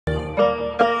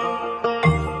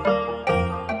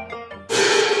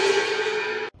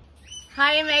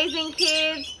amazing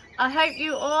kids. I hope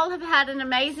you all have had an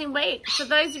amazing week. For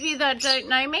those of you that don't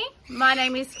know me, my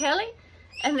name is Kelly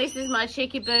and this is my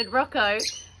cheeky bird Rocco,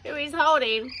 who is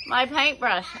holding my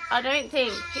paintbrush. I don't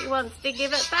think he wants to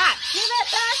give it back. Give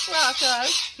it back,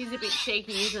 Rocco. He's a bit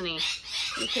cheeky, isn't he?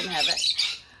 You can have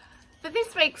it. For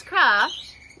this week's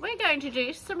craft, we're going to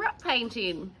do some rock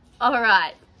painting. All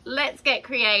right, let's get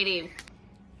creative.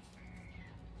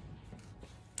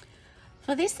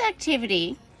 For this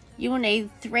activity, you will need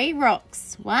 3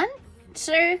 rocks. 1,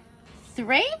 2,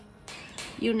 3.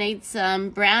 You'll need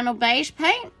some brown or beige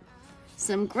paint,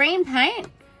 some green paint,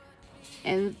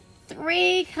 and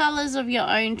 3 colours of your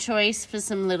own choice for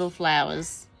some little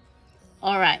flowers.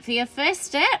 Alright, for your first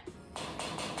step,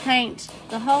 paint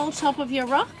the whole top of your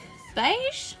rock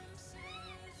beige.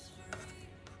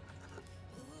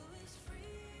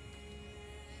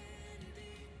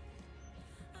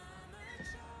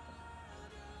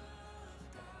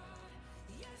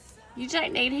 You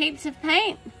don't need heaps of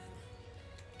paint,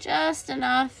 just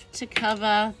enough to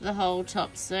cover the whole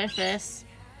top surface,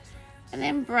 and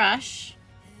then brush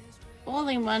all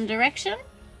in one direction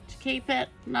to keep it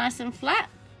nice and flat,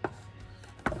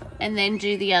 and then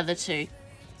do the other 2.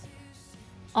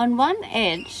 On one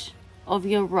edge of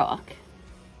your rock,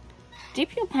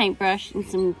 dip your paintbrush in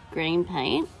some green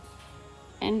paint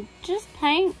and just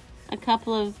paint a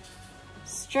couple of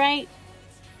straight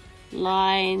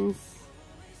lines.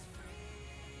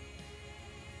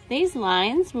 These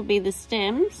lines will be the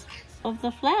stems of the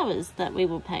flowers that we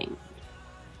will paint.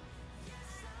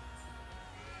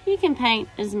 You can paint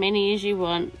as many as you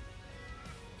want.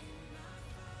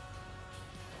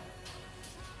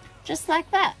 Just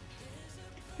like that.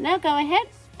 Now go ahead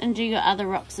and do your other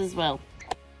rocks as well.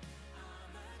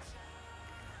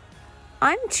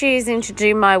 I'm choosing to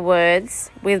do my words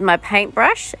with my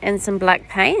paintbrush and some black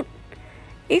paint.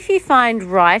 If you find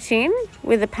writing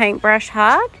with a paintbrush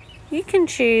hard, you can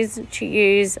choose to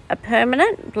use a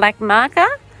permanent black marker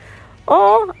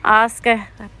or ask an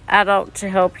adult to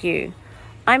help you.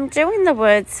 I'm doing the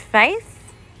words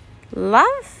faith,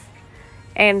 love,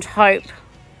 and hope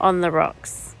on the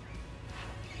rocks.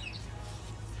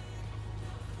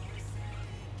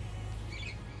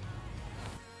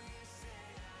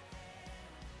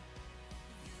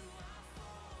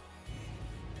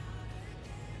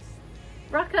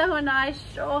 Rocco and I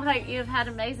sure hope you've had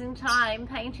an amazing time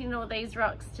painting all these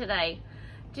rocks today.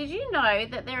 Did you know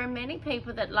that there are many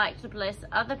people that like to bless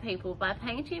other people by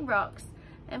painting rocks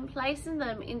and placing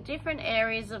them in different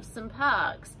areas of some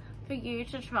parks for you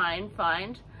to try and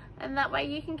find, and that way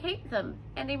you can keep them,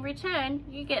 and in return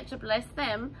you get to bless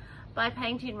them by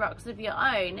painting rocks of your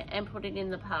own and putting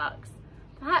in the parks.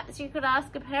 Perhaps you could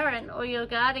ask a parent or your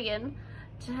guardian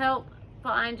to help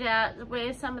find out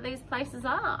where some of these places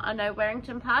are. I know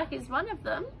Warrington Park is one of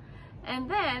them,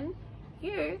 and then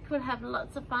you could have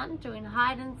lots of fun doing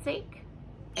hide and seek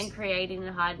and creating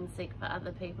a hide and seek for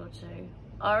other people too.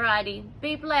 Alrighty,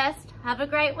 be blessed, have a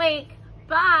great week,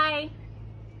 bye!